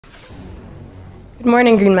Good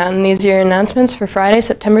morning, Green Mountain. These are your announcements for Friday,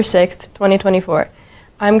 September 6th, 2024.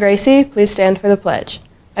 I'm Gracie. Please stand for the pledge.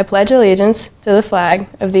 I pledge allegiance to the flag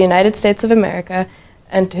of the United States of America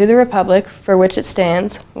and to the republic for which it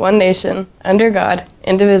stands, one nation, under God,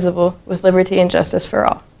 indivisible, with liberty and justice for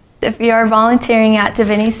all. If you are volunteering at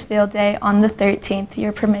Diviney's Field Day on the 13th,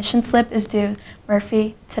 your permission slip is due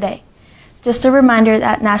Murphy today. Just a reminder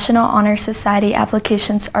that National Honor Society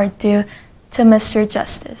applications are due to Mr.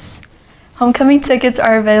 Justice. Homecoming tickets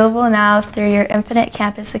are available now through your Infinite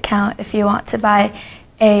Campus account if you want to buy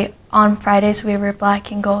a On Fridays We Wear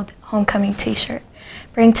Black and Gold homecoming t-shirt.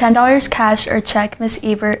 Bring $10 cash or check Miss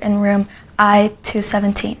Ebert in room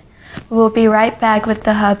I-217. We will be right back with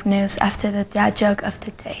the Hub News after the dad joke of the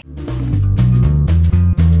day.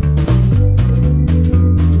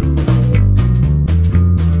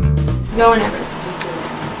 Go whenever.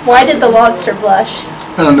 Why did the lobster blush?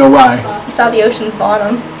 I don't know why. He saw the ocean's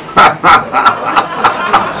bottom.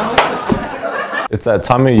 It's that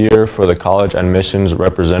time of year for the college admissions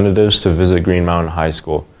representatives to visit Green Mountain High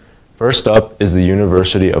School. First up is the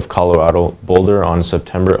University of Colorado Boulder on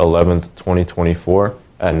September 11th, 2024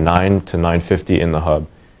 at 9 to 9:50 in the Hub.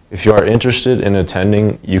 If you are interested in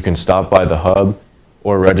attending, you can stop by the Hub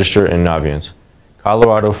or register in Navient.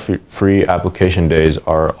 Colorado free application days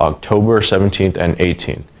are October 17th and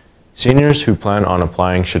 18th. Seniors who plan on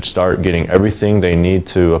applying should start getting everything they need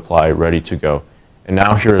to apply ready to go. And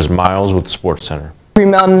now here is Miles with Sports Center.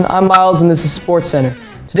 Green Mountain, I'm Miles and this is Sports Center.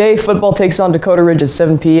 Today football takes on Dakota Ridge at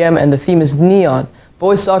 7 p.m. and the theme is Neon.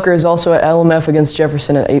 Boys soccer is also at LMF against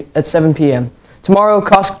Jefferson at 7 p.m. Tomorrow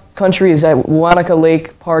cross country is at Wanaka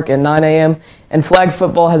Lake Park at 9 a.m. and flag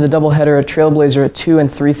football has a doubleheader at Trailblazer at 2 and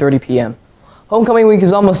 3:30 p.m. Homecoming week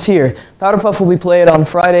is almost here. Powder Puff will be played on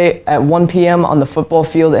Friday at 1 p.m. on the football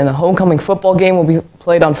field, and the homecoming football game will be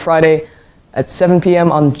played on Friday at 7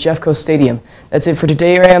 p.m. on Jeffco Stadium. That's it for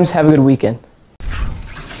today, Rams. Have a good weekend.